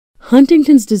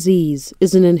Huntington's disease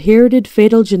is an inherited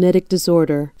fatal genetic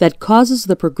disorder that causes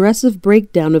the progressive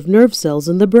breakdown of nerve cells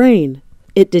in the brain.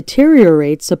 It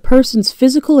deteriorates a person's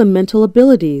physical and mental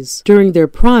abilities during their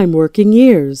prime working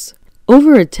years.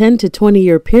 Over a 10 to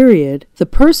 20-year period, the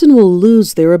person will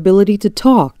lose their ability to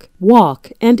talk,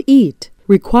 walk, and eat,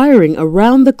 requiring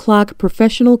around-the-clock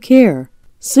professional care.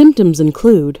 Symptoms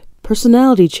include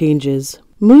personality changes,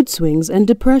 mood swings and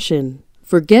depression,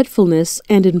 forgetfulness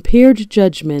and impaired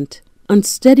judgment,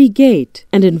 unsteady gait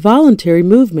and involuntary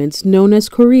movements known as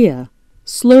chorea,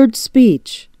 slurred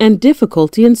speech, and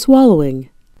difficulty in swallowing.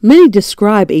 Many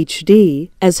describe HD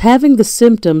as having the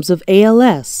symptoms of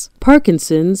ALS,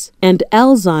 Parkinson's, and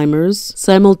Alzheimer's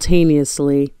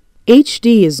simultaneously.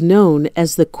 HD is known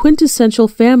as the quintessential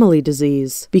family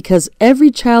disease because every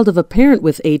child of a parent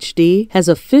with HD has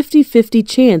a 50-50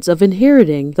 chance of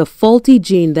inheriting the faulty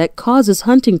gene that causes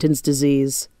Huntington's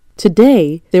disease.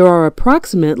 Today, there are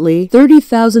approximately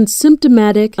 30,000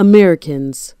 symptomatic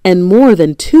Americans and more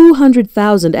than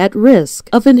 200,000 at risk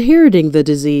of inheriting the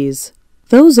disease.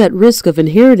 Those at risk of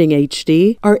inheriting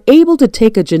HD are able to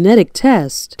take a genetic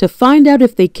test to find out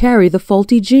if they carry the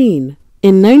faulty gene.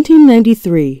 In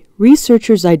 1993,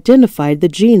 researchers identified the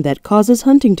gene that causes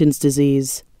Huntington's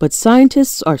disease, but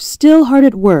scientists are still hard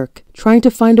at work trying to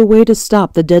find a way to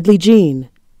stop the deadly gene.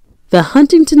 The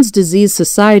Huntington's Disease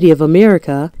Society of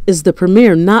America is the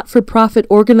premier not-for-profit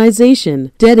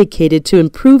organization dedicated to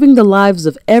improving the lives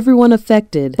of everyone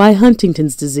affected by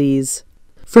Huntington's disease.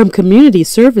 From community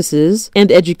services and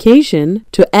education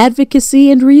to advocacy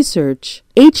and research,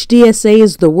 HDSA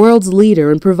is the world's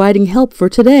leader in providing help for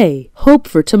today, hope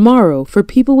for tomorrow for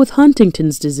people with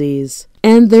Huntington's disease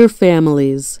and their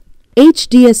families.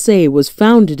 HDSA was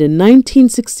founded in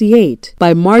 1968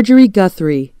 by Marjorie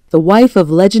Guthrie, the wife of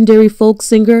legendary folk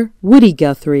singer Woody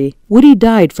Guthrie. Woody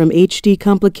died from HD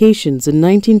complications in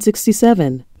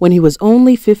 1967 when he was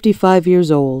only 55 years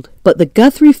old. But the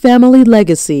Guthrie family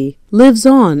legacy lives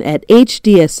on at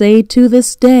HDSA to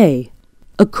this day.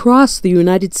 Across the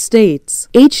United States,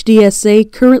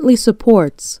 HDSA currently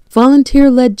supports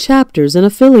volunteer-led chapters and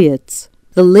affiliates,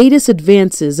 the latest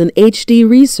advances in HD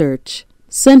research,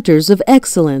 centers of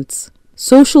excellence,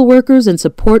 social workers and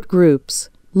support groups,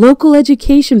 local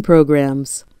education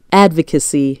programs,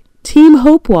 advocacy, Team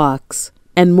Hope Walks,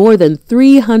 and more than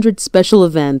 300 special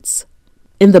events.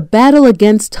 In the battle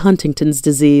against Huntington's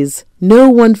disease, no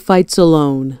one fights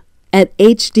alone. At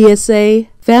HDSA,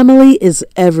 family is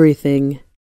everything.